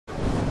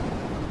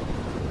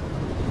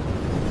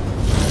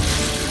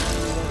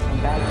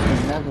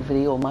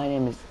video. My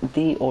name is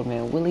the Old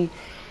Man Willie,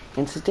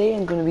 and today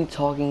I'm going to be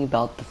talking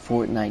about the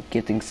Fortnite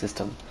gifting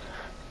system.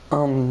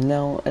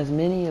 Now, as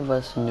many of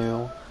us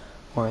knew,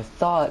 or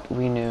thought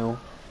we knew,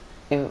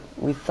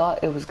 we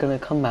thought it was going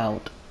to come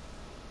out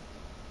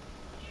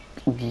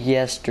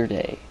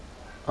yesterday,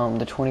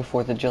 the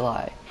 24th of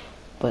July,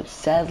 but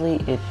sadly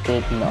it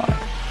did not.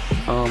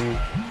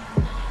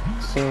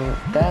 So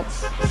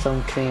that's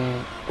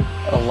something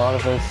a lot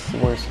of us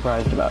were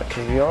surprised about,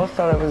 because we all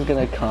thought it was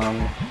going to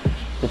come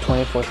the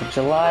 24th of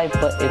July,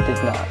 but it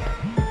did not.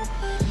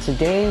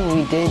 Today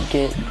we did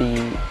get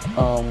the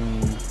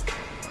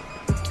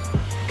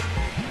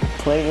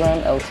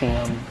Playground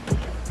LTM,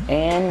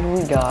 and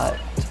we got,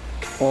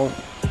 well,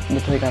 the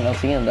Playground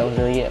LTM, that was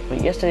really it.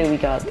 But yesterday we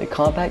got the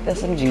Compact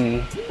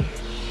SMG,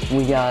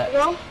 we got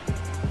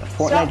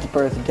Fortnite's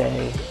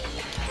birthday,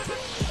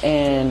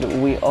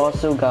 and we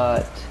also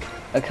got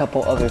a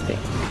couple other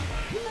things.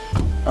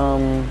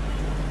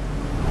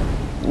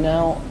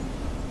 Now,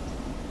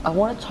 I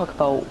want to talk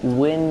about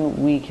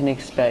when we can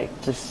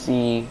expect to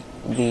see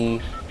the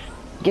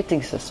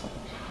gifting system.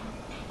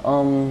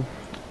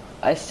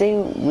 I say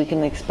we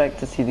can expect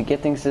to see the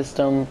gifting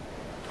system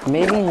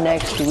maybe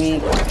next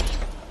week,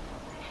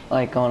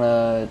 like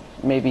on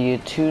maybe a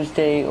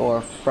Tuesday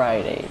or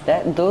Friday.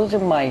 Those are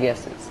my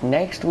guesses.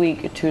 Next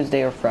week,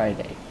 Tuesday or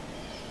Friday.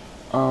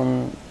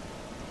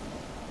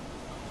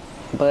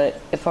 But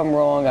if I'm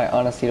wrong, I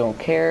honestly don't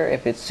care.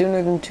 If it's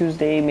sooner than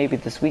Tuesday, maybe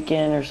this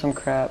weekend or some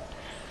crap,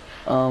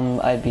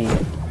 I'd be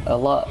a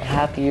lot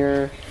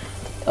happier.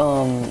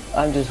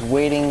 I'm just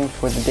waiting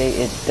for the day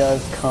it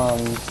does come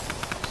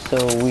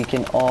so we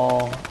can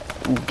all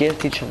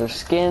gift each other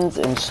skins,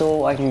 and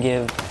so I can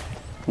give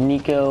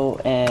Nico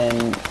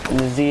and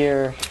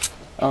Nazir,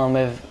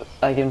 if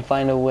I can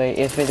find a way,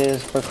 if it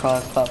is for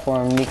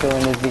cross-platform, Nico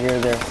and Nazir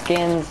their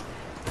skins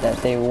that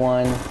they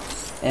won,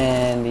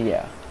 and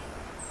yeah.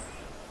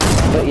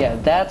 But yeah,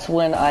 that's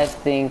when I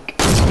think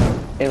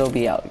it'll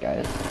be out,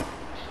 guys.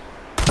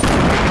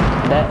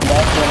 That's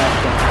when I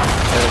think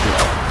it'll be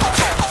out.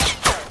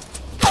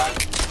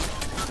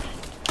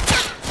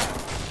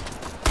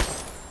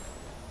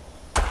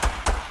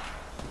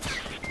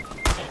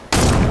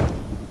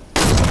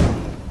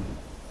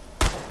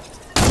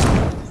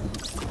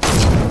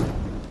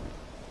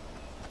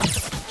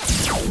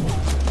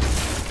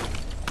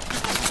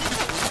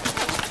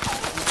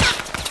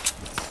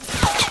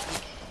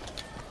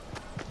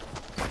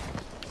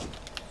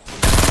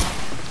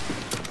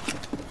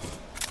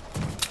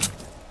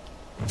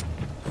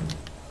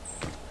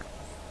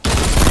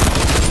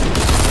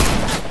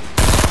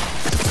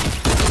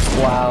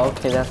 Wow,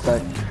 okay, that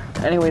sucked.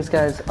 Anyways,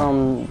 guys,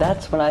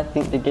 that's when I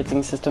think the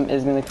gifting system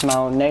is going to come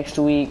out next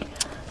week,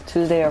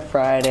 Tuesday or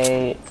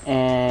Friday,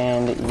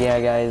 and yeah,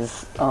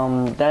 guys,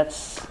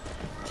 that's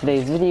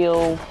today's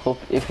video. Hope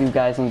if you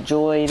guys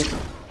enjoyed,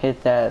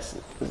 hit that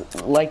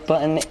like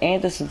button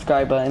and the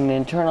subscribe button,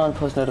 and turn on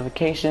post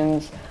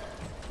notifications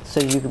so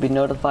you can be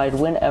notified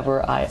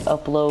whenever I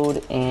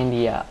upload, and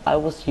yeah, I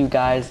will see you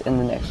guys in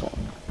the next one.